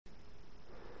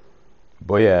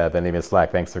Boya, the name is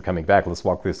Slack. Thanks for coming back. Let's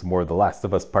walk through some more of The Last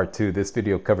of Us Part 2. This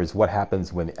video covers what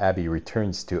happens when Abby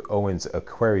returns to Owen's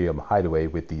Aquarium hideaway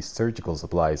with these surgical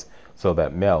supplies so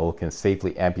that Mel can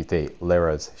safely amputate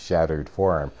Lara's shattered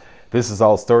forearm. This is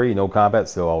all story, no combat,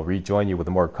 so I'll rejoin you with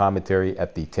more commentary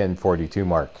at the 10:42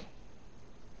 mark.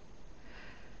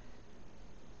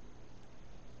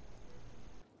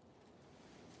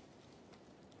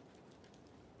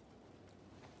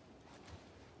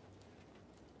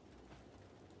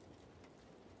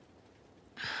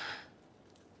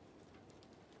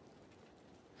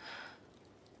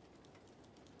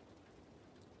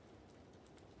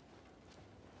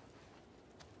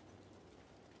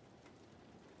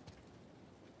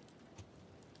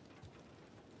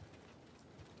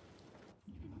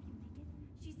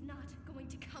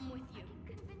 To come with you.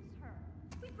 Convince her.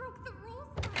 We broke the rules.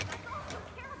 That's all you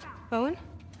care about. Owen?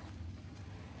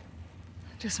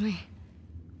 Just me.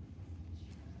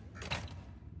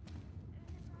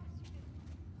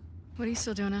 What are you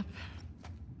still doing up?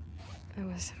 I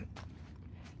was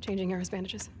changing Yara's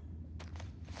bandages.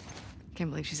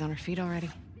 Can't believe she's on her feet already.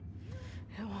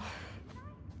 Yeah, well,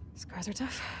 scars are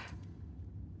tough.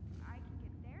 I can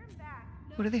get there and back.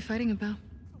 What are they fighting about?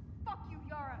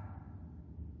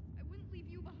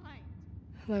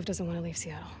 Lev doesn't want to leave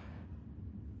Seattle.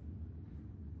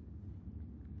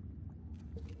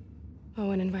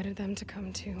 Owen invited them to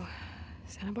come to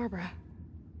Santa Barbara.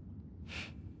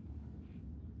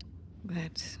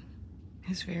 That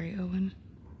is very Owen.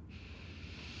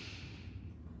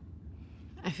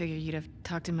 I figured you'd have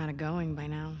talked him out of going by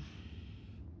now.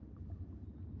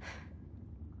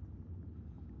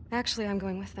 Actually, I'm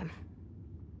going with them.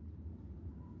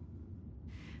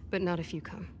 But not if you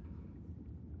come.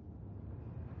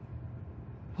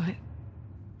 What?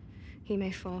 He may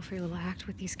fall for your little act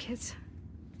with these kids,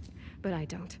 but I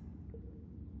don't.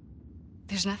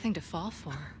 There's nothing to fall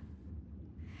for.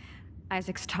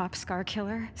 Isaac's top scar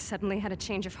killer suddenly had a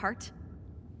change of heart?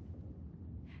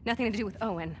 Nothing to do with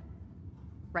Owen,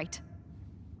 right?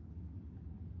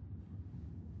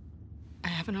 I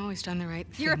haven't always done the right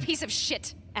thing. You're a piece of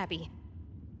shit, Abby.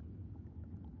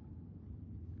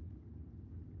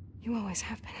 You always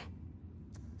have been.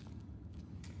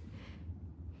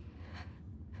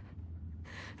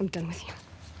 I'm done with you.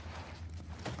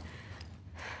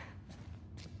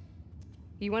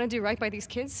 You want to do right by these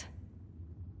kids?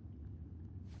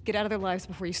 Get out of their lives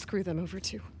before you screw them over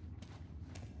too.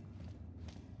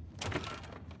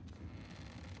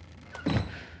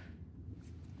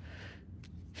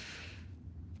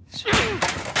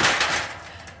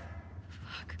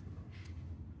 Fuck.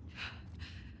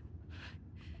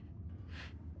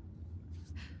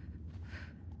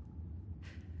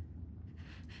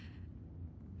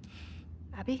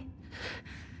 Abby?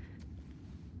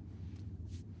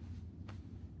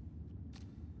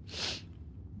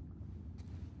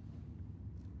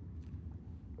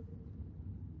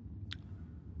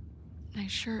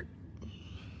 Nice shirt.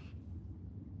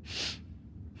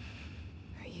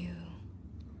 Are you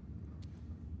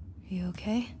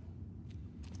okay?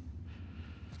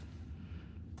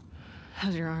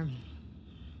 How's your arm?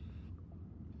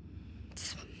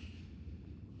 It's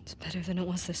better than it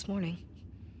was this morning.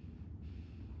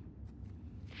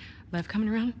 Lev coming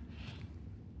around?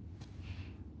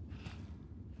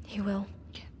 He will.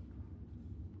 Yeah.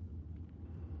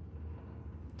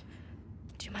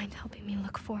 Do you mind helping me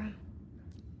look for him?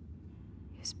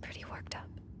 He was pretty worked up.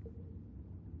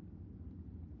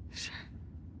 Sure.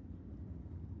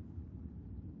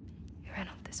 He ran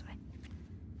off this way.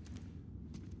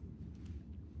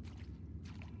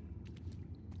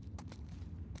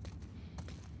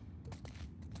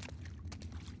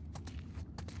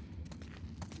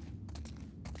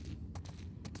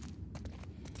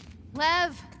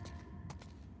 Lev!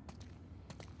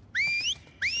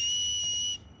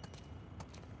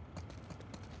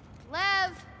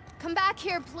 Lev! Come back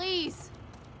here, please!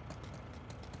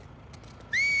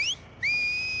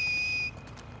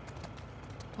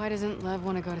 Why doesn't Lev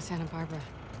want to go to Santa Barbara?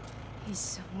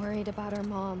 He's worried about our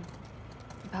mom.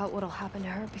 About what'll happen to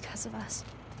her because of us.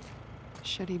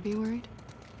 Should he be worried?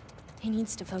 He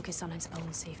needs to focus on his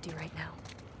own safety right now.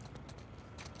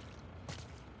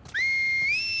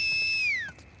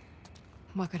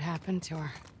 What could happen to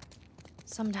her?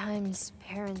 Sometimes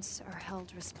parents are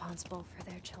held responsible for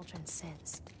their children's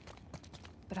sins.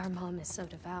 But our mom is so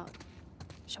devout,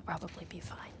 she'll probably be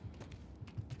fine.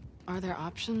 Are there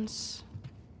options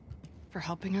for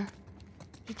helping her?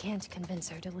 He can't convince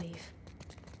her to leave.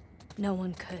 No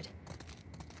one could.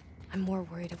 I'm more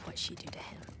worried of what she'd do to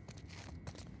him.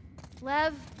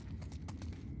 Lev,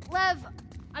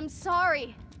 I'm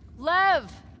sorry. Lev!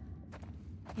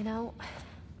 You know,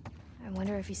 I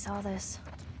wonder if he saw this.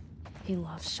 He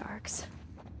loves sharks.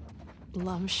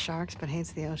 Loves sharks but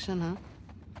hates the ocean, huh?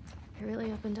 He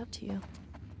really opened up to you.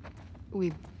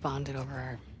 We bonded over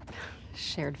our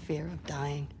shared fear of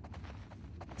dying.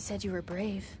 He said you were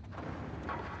brave.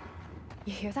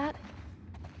 You hear that?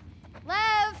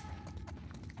 Lev!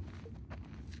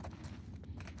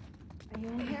 Are you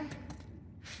in here?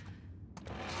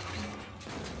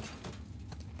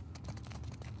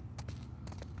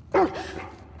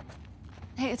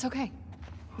 Hey, it's okay.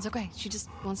 It's okay. She just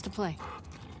wants to play.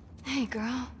 Hey,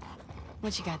 girl.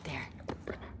 What you got there?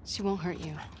 She won't hurt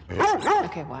you.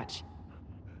 Okay, watch.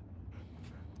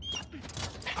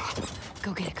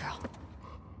 Go get it, girl.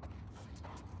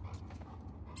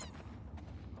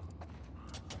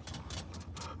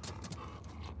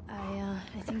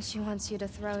 I think she wants you to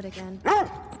throw it again.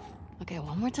 Okay,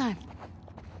 one more time.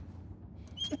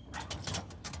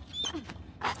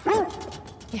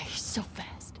 Yeah, you're so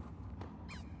fast.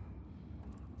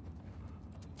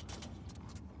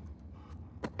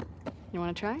 You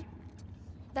want to try?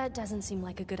 That doesn't seem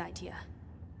like a good idea.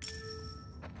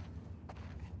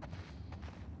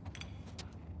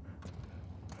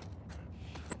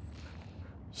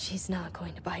 She's not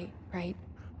going to bite, right?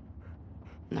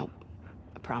 Nope.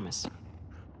 I promise.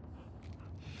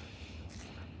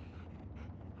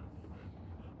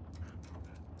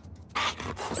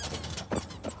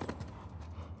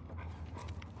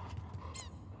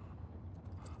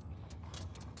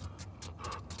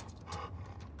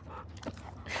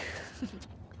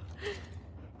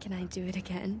 Can I do it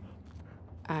again?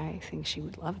 I think she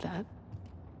would love that.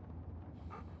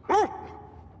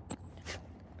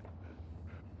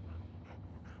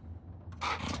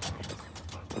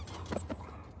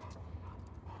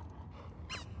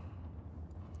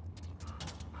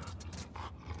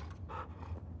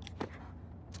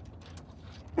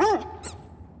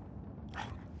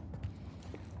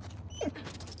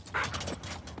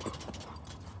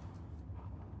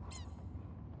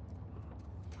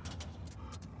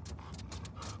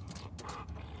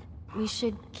 We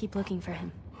should keep looking for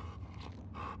him.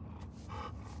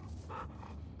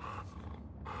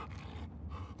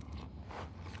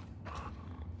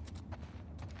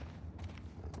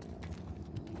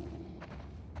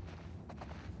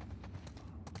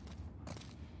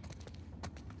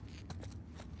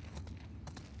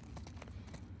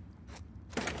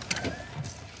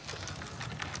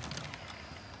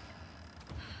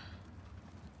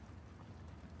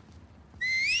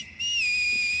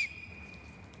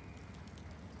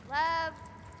 Lev!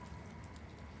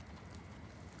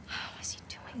 How is he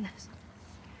doing this?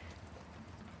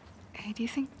 Hey, do you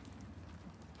think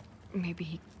maybe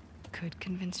he could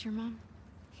convince your mom?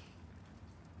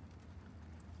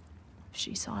 If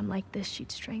she saw him like this, she'd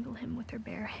strangle him with her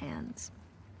bare hands.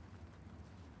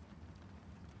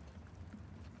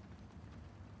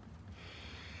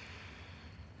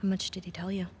 How much did he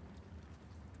tell you?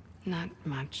 Not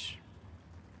much.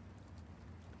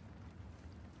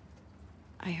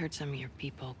 I heard some of your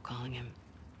people calling him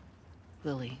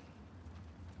Lily.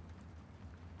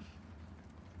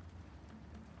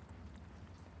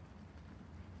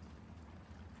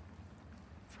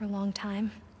 For a long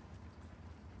time,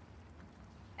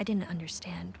 I didn't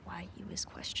understand why he was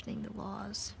questioning the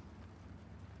laws,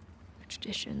 the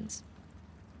traditions.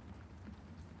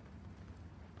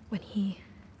 When he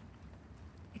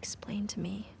explained to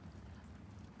me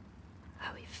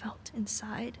how he felt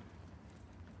inside,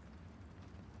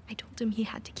 I told him he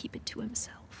had to keep it to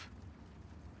himself.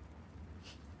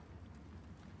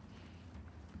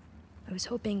 I was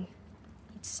hoping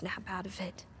he'd snap out of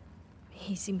it.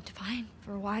 He seemed fine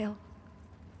for a while.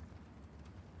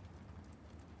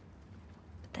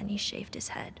 But then he shaved his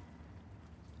head.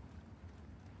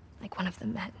 Like one of the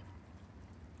men.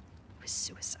 It was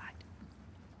suicide.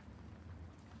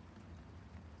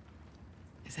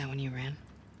 Is that when you ran?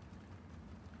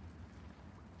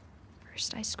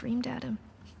 First, I screamed at him.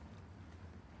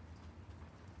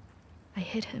 I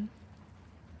hit him.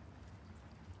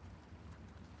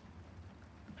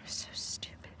 I was so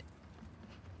stupid.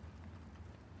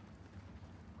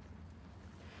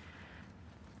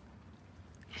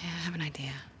 Yeah, I have an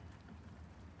idea.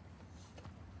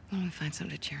 Why don't we find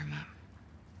something to cheer him up?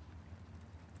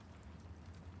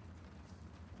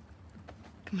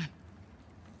 Come on.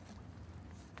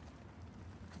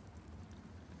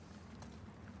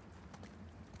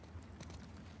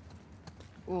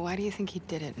 Well, why do you think he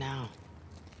did it now?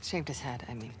 Shaved his head,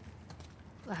 I mean.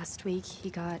 Last week,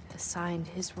 he got assigned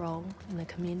his role in the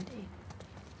community.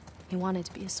 He wanted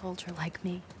to be a soldier like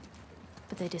me,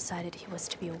 but they decided he was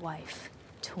to be a wife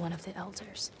to one of the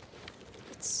elders.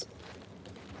 It's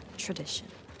tradition.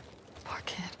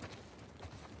 kid.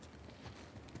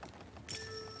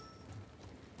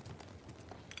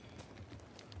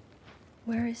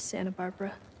 Where is Santa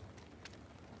Barbara?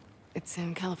 It's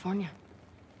in California.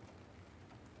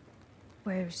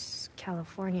 Where's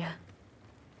California?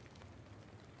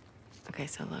 Okay,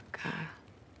 so look,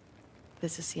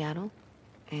 this is Seattle,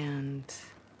 and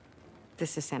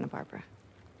this is Santa Barbara.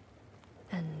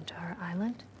 And our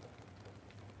island?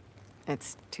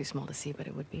 It's too small to see, but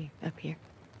it would be up here.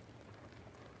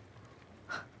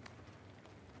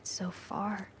 So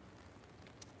far.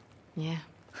 Yeah.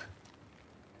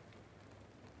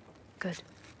 Good.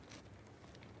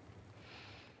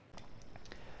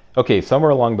 Okay,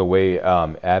 somewhere along the way,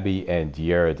 Abby and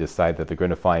Yara decide that they're going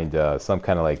to find some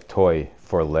kind of like toy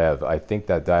for Lev. I think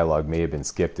that dialogue may have been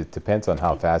skipped. It depends on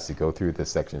how fast you go through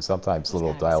this section. Sometimes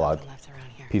little dialogue,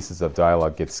 pieces of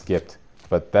dialogue get skipped.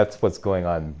 But that's what's going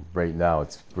on right now.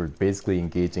 We're basically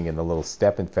engaging in a little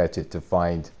step and fetch it to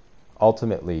find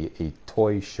ultimately a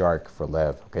toy shark for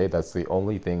Lev. Okay, that's the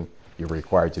only thing you're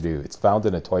required to do. It's found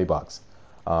in a toy box.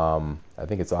 I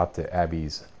think it's off to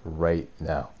Abby's right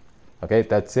now. Okay,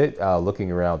 that's it. Looking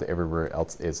around everywhere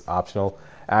else is optional.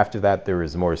 After that, there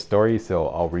is more story, so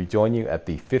I'll rejoin you at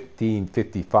the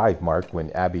 15:55 mark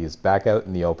when Abby is back out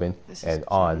in the open and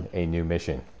on a new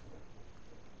mission.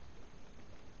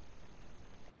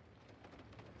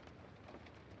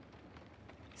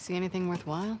 See anything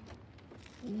worthwhile?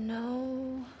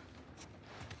 No.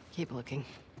 Keep looking.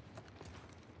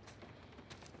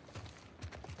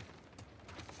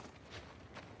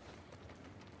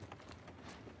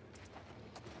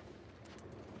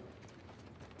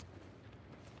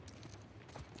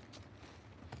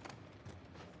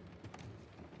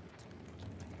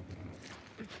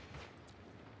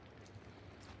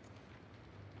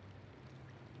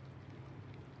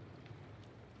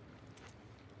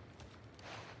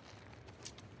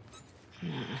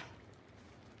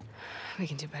 We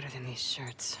can do better than these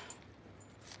shirts.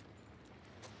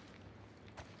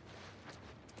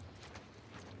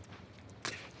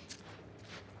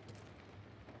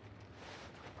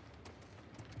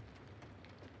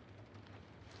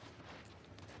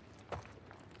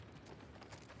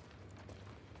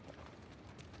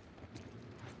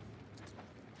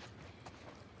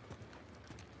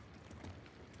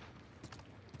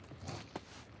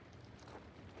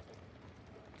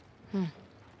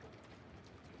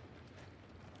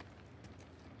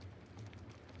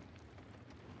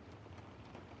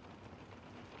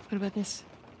 What about this?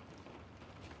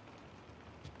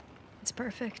 It's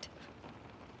perfect.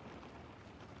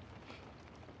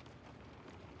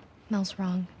 Mel's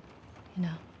wrong, you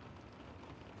know.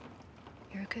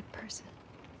 You're a good person.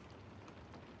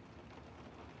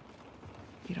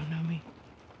 You don't know me.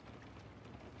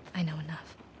 I know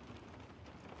enough.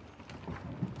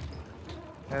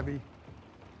 Abby,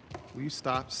 will you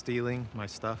stop stealing my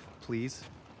stuff, please?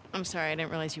 I'm sorry, I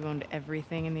didn't realize you owned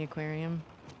everything in the aquarium.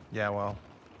 Yeah, well,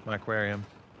 my aquarium,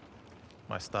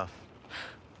 my stuff.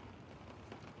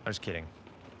 I'm just kidding.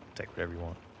 Take whatever you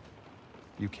want.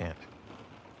 You can't.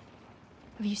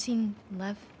 Have you seen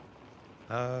Lev?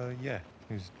 Yeah,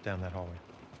 he was down that hallway.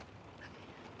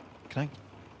 Can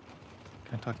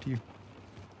I talk to you?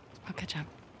 I'll catch up.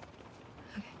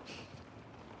 Okay.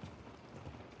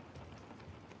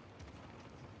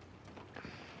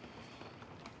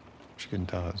 She couldn't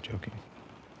tell I was joking.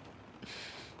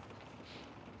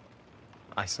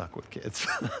 I suck with kids.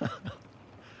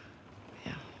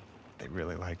 Yeah. They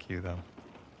really like you, though.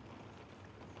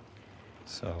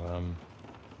 So,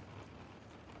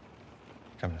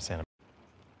 coming to Santa.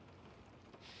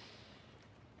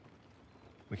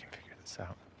 We can figure this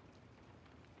out.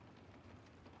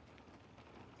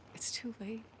 It's too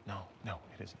late. No,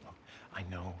 it isn't. Look, I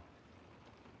know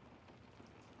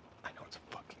it's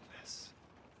a fucking mess.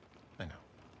 I know.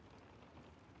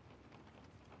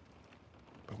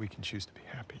 But we can choose to be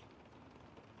happy.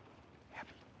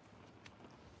 Happy.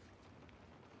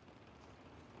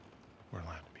 We're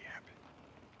allowed to be happy.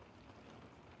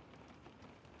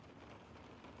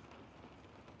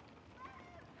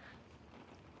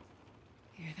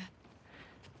 You hear that?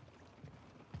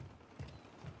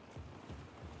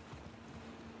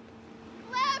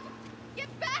 Lev!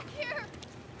 Get back here!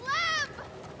 Lev!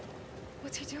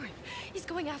 What's he doing? He's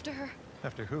going after her.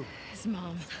 After who? His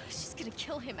mom. She's gonna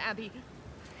kill him, Abby.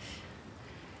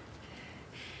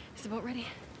 Is the boat ready?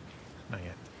 Not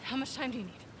yet. How much time do you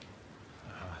need?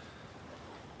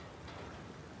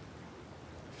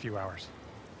 A few hours.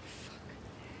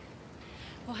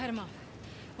 We'll head him off.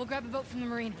 We'll grab a boat from the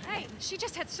marina. Hey, she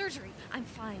just had surgery. I'm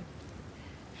fine.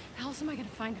 How else am I gonna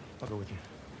find him? I'll go with you.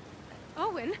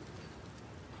 Owen?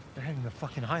 They're heading to the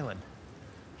fucking island.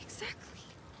 Exactly.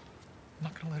 I'm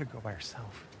not gonna let her go by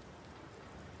herself.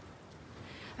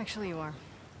 Actually, you are.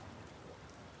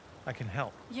 I can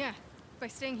help. Yeah, by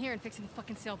staying here and fixing the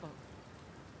fucking sailboat.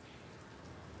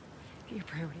 Get your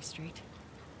priorities straight.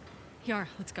 Yara,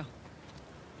 let's go.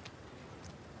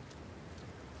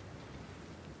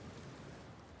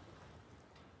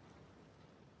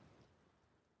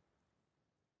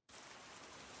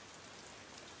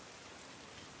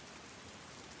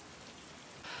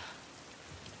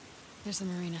 There's the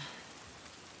marina.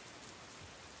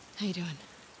 How you doing?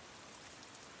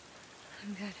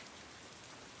 I'm good.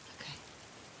 Okay.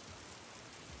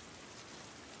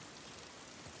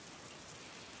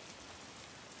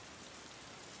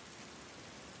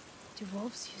 Do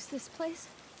wolves use this place?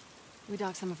 We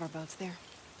dock some of our boats there.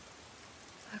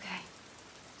 Okay.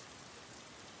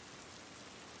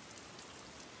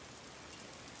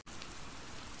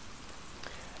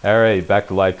 Alright, back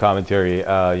to live commentary.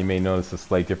 You may notice a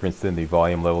slight difference in the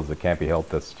volume levels. It can't be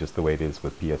helped. That's just the way it is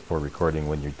with PS4 recording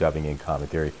when you're dubbing in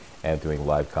commentary and doing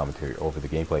live commentary over the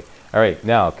gameplay. Alright,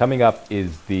 now coming up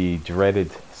is the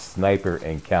dreaded sniper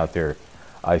encounter.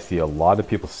 I see a lot of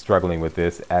people struggling with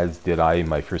this, as did I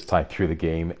my first time through the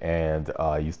game, and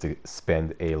I used to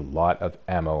spend a lot of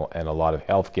ammo and a lot of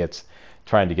health kits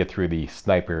trying to get through the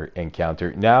sniper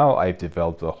encounter. Now I've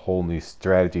developed a whole new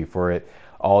strategy for it.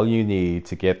 All you need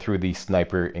to get through the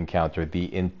sniper encounter,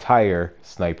 the entire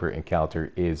sniper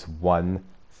encounter, is one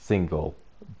single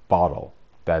bottle.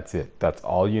 That's it. That's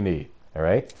all you need. All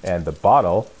right? And the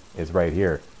bottle is right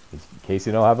here. In case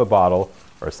you don't have a bottle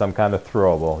or some kind of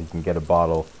throwable, you can get a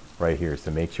bottle right here. So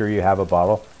make sure you have a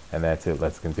bottle, and that's it.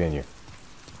 Let's continue.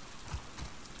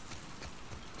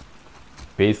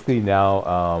 Basically now,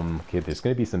 okay, there's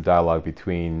going to be some dialogue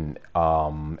between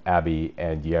Abby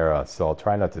and Yara, so I'll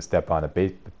try not to step on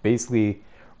it. Basically,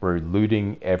 we're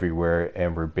looting everywhere,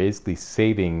 and we're basically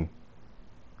saving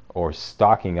or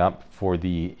stocking up for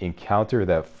the encounter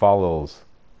that follows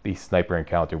the sniper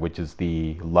encounter, which is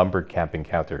the lumber camp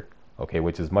encounter, okay,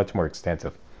 which is much more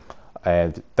extensive.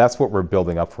 And that's what we're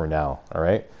building up for now, all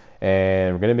right?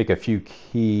 And we're going to make a few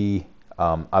key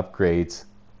upgrades.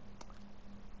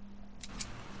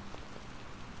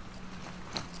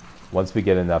 Once we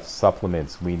get enough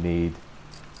supplements, we need,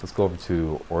 let's go over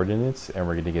to ordnance, and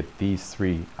we're going to get these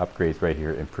three upgrades right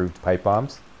here: improved pipe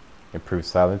bombs, improved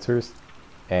silencers,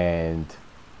 and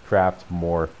craft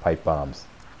more pipe bombs.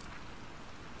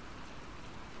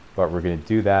 But we're going to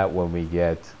do that when we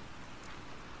get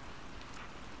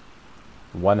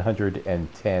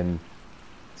 110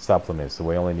 supplements. So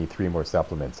we only need 3 more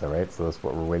supplements, all right? So that's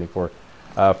what we're waiting for.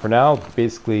 For now,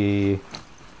 basically,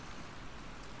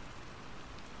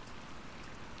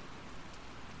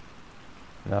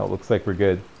 no, it looks like we're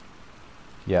good.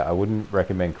 Yeah, I wouldn't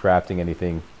recommend crafting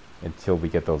anything until we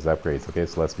get those upgrades. Okay,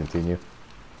 so let's continue.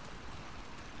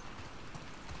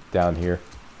 Down here.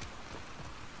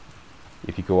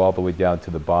 If you go all the way down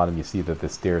to the bottom, you see that the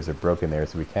stairs are broken there,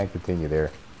 so we can't continue there.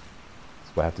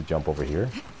 So we'll have to jump over here.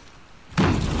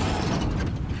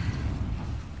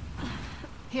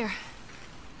 Here.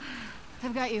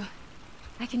 I've got you.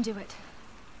 I can do it.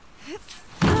 Let's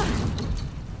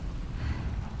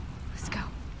go.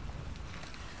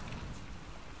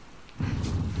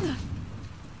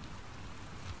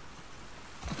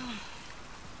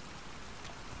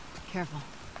 Careful.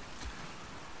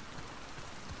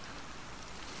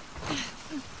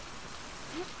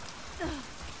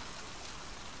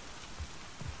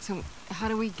 So, how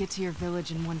do we get to your village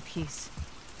in one piece?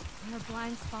 There are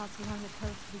blind spots along the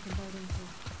coast we can boat into.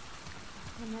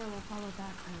 From there we'll follow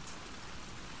back roads.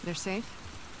 They're safe?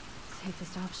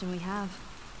 Safest option we have.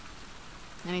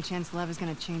 Any chance Lev is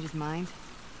gonna change his mind?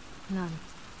 None.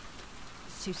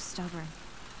 He's too stubborn.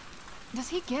 Does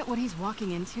he get what he's walking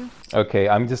into? Okay,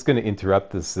 I'm just going to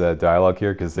interrupt this dialogue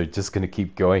here because they're just going to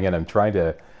keep going, and I'm trying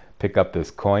to pick up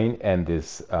this coin and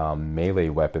this melee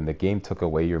weapon. The game took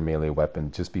away your melee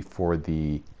weapon just before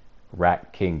the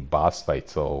Rat King boss fight,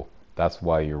 so that's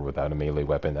why you're without a melee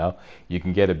weapon now. You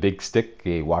can get a big stick,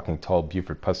 a Walking Tall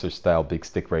Buford Pusser style big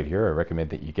stick right here. I recommend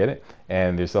that you get it.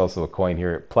 And there's also a coin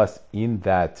here. Plus, in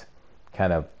that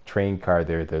kind of train car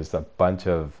there's a bunch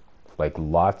of, like,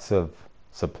 lots of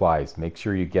supplies. Make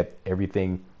sure you get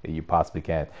everything that you possibly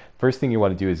can. First thing you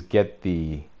want to do is get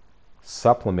the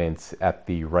supplements at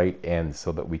the right end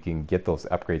so that we can get those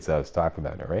upgrades that I was talking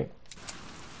about, all right?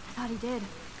 I thought he did.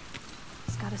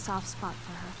 He's got a soft spot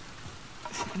for her.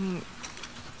 I mean,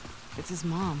 it's his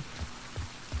mom.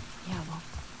 Yeah, well,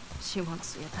 she won't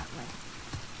see it that way.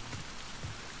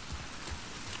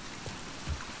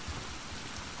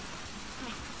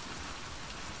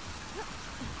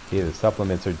 Okay, the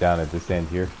supplements are down at this end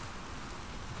here.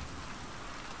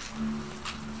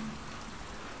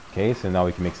 Okay, so now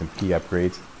we can make some key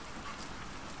upgrades.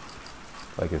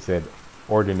 Like I said,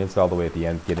 ordnance all the way at the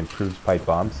end. Get improved pipe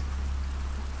bombs,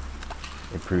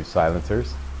 improved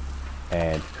silencers,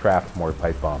 and craft more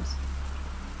pipe bombs.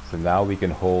 So now we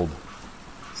can hold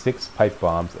 6 pipe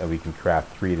bombs and we can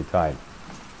craft 3 at a time.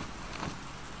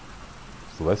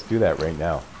 So let's do that right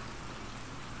now.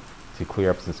 To clear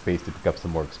up some space to pick up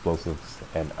some more explosives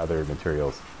and other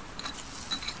materials.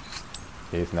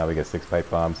 Okay, so now we got 6 pipe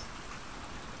bombs.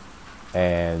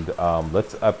 And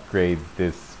let's upgrade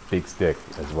this big stick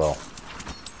as well.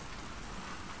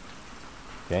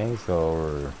 Okay, so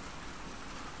we're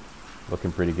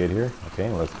looking pretty good here. Okay,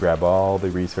 let's grab all the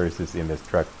resources in this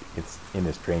truck. It's in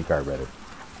this train car, rather.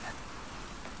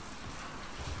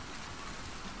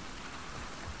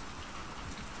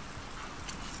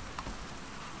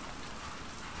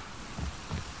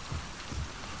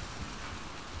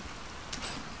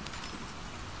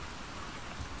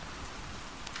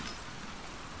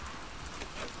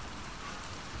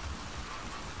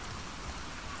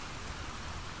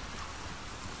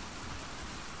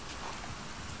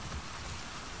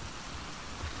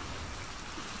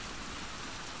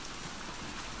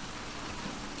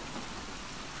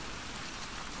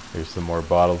 There's some more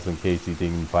bottles in case you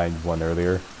didn't find one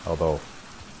earlier, although,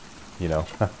 you know.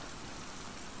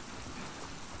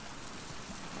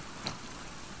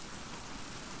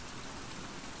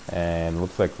 And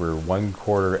looks like we're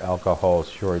 1/4 alcohol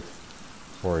short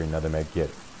for another med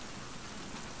kit.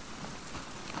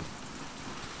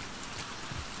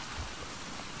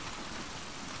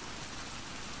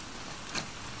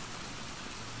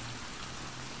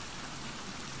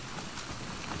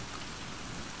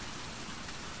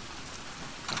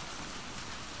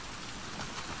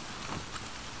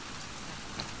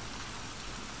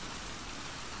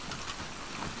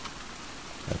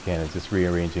 Okay, and I'm just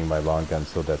rearranging my long gun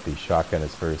so that the shotgun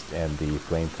is first and the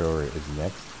flamethrower is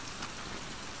next.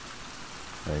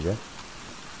 Very good.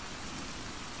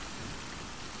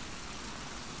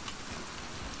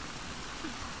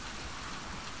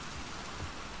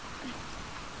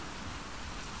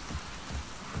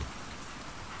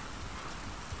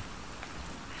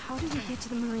 How do we get to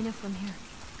the marina from here?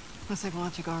 Looks like we'll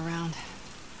have to go around.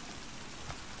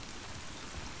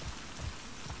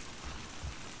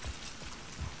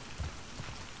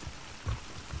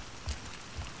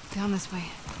 Down this way.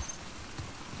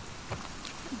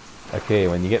 Okay,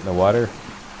 when you get in the water,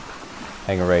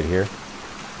 hang it right here.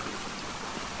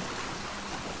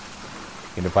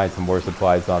 You're gonna find some more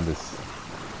supplies on this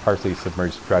partially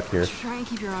submerged truck here. Try and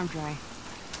keep your arm dry.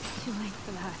 Too late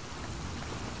for that.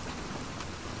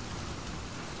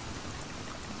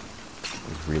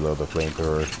 Just reload the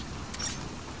flamethrower.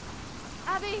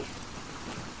 Abby!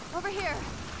 Over here!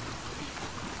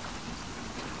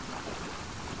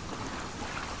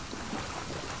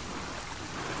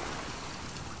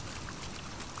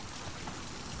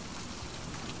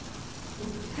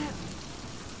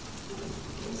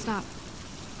 Stop.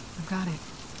 I've got it.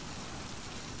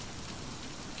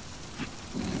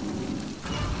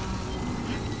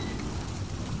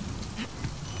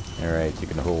 Alright, you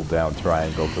can hold down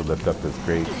triangle to lift up this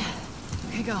crate.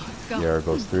 Okay, go. Go. The air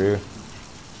goes through.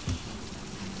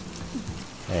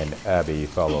 And Abby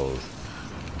follows.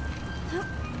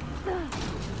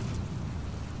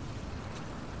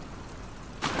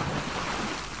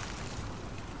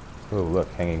 Oh,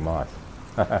 look, hanging moss.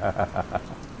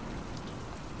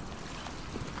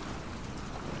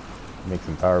 Make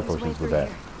some power There's a way potions with through that.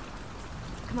 here.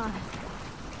 Come on.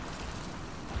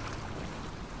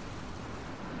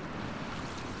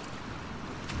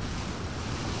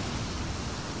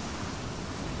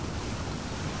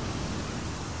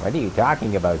 What are you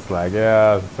talking about, Slag?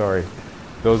 Yeah, sorry.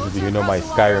 Those of you who know my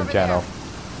Skyrim channel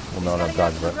will know what I'm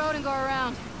talking The about. road and go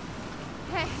around.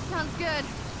 Okay, sounds good.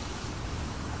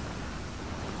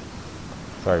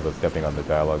 Sorry about stepping on the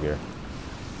dialogue here.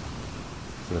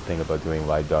 So the thing about doing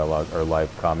live dialogue or live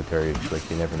commentary is like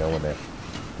you never know when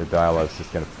the dialogue's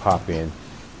just gonna pop in.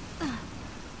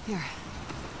 Here.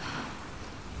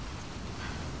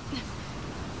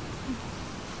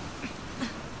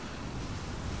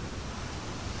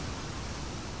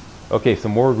 Okay,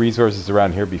 some more resources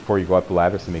around here before you go up the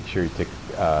ladder, so make sure you take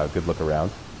a good look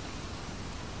around.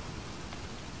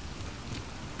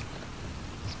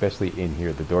 Especially in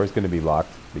here. The door's going to be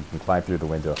locked, but you can climb through the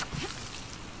window.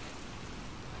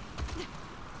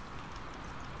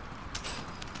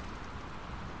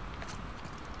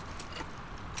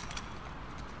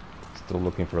 Still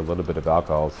looking for a little bit of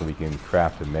alcohol so we can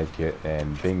craft a med kit,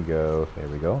 and bingo, there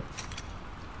we go.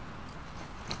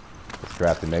 Let's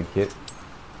craft a med kit.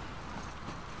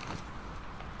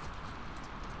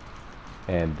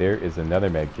 And there is another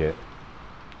med kit.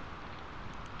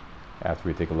 After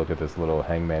we take a look at this little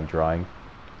hangman drawing.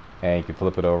 And you can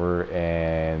flip it over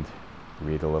and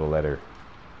read a little letter.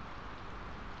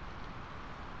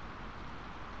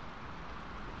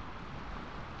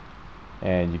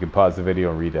 And you can pause the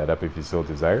video and read that up if you so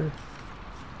desire.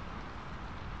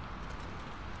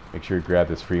 Make sure you grab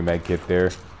this free med kit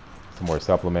there. Some more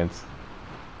supplements.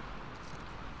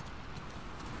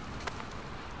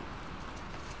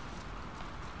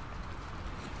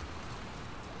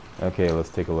 Okay, let's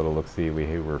take a little look-see.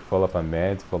 We're full up on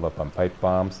meds, full up on pipe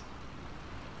bombs,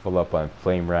 full up on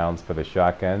flame rounds for the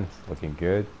shotgun. It's looking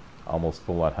good. Almost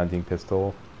full on hunting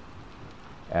pistol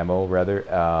ammo, rather,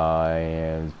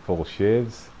 and full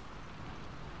shivs.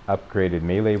 Upgraded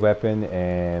melee weapon,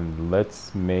 and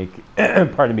let's make,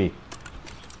 pardon me,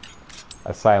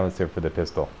 a silencer for the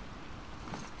pistol.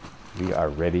 We are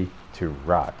ready to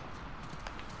rock.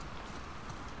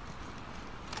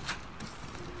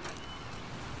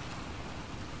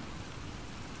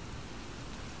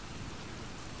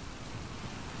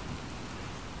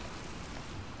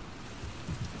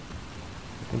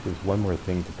 I think there's one more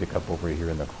thing to pick up over here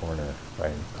in the corner, if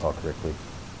I recall correctly.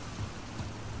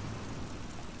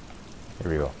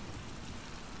 Here we go.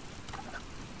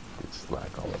 Good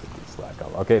slack all over, good slack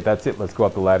all. Okay, that's it. Let's go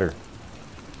up the ladder.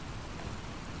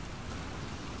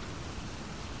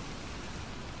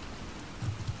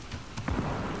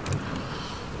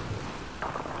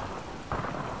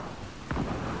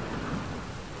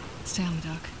 Stay on the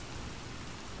dock.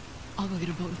 I'll go get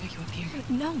a boat and pick you up here.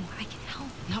 No, I can help.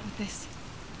 Not with this.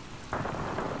 I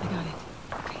got it.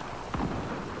 Okay.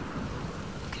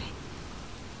 Okay.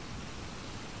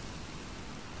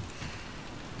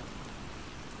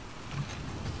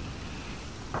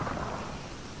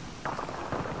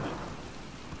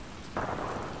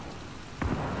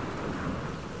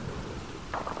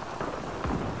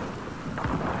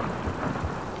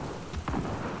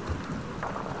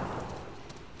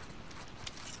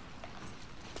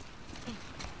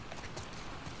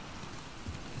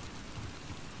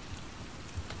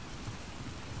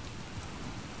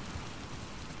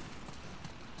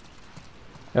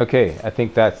 Okay, I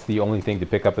think that's the only thing to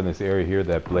pick up in this area here,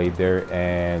 that blade there,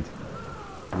 and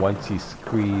once you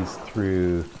squeeze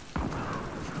through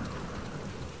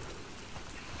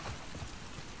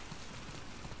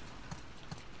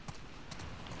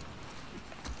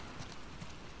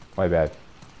my bad.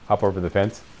 Hop over the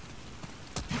fence.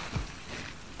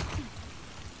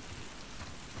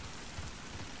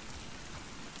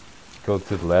 Go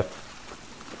to the left.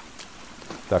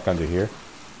 Duck under here.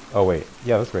 Oh wait,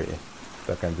 yeah, that's right.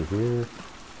 Duck under here.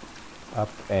 Up,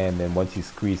 and then once you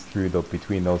squeeze through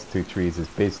between those two trees, it's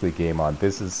basically game on.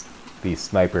 This is the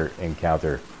sniper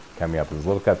encounter coming up. There's a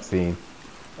little cutscene,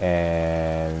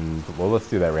 and well, let's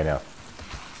do that right now.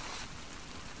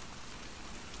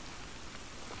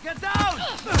 Get down!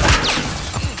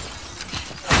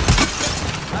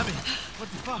 Abby, what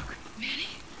the fuck? Manny?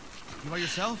 You by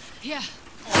yourself? Yeah.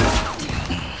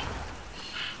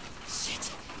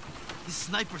 Shit. This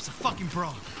sniper's a fucking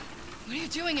pro. What are you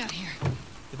doing out here?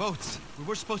 The boats. We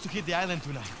were supposed to hit the island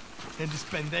tonight. Then this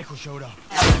pendejo showed up.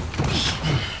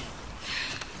 I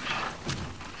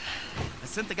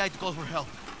sent the guy to call for help.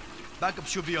 Backup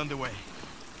should be on the way.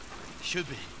 Should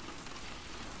be.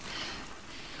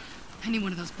 I need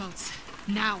one of those boats.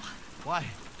 Now. Why?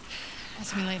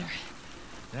 Ask me later.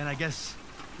 Then I guess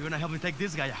you're gonna help me take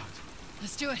this guy out.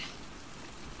 Let's do it.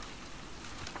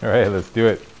 Alright, let's do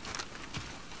it.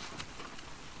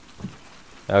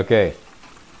 Okay.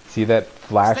 See that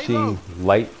flashing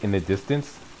light in the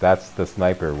distance? That's the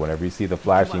sniper. Whenever you see the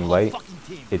flashing light,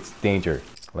 it's danger.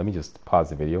 Let me just pause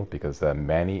the video because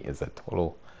Manny is a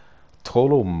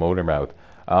total motor mouth.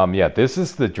 Yeah, this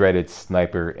is the dreaded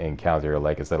sniper encounter.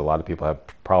 Like I said, a lot of people have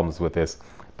problems with this,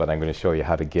 but I'm going to show you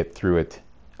how to get through it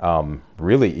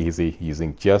really easy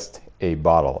using just a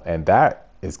bottle. And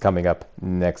that is coming up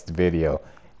next video.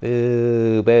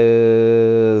 Boo,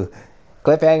 boo.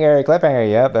 Cliffhanger,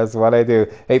 cliffhanger. Yeah, that's what I do.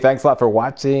 Hey, thanks a lot for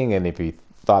watching. And if you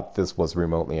thought this was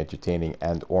remotely entertaining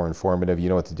and or informative, you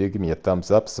know what to do. Give me a thumbs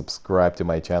up, subscribe to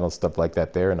my channel, stuff like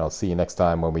that there. And I'll see you next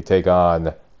time when we take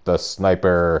on the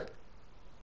sniper.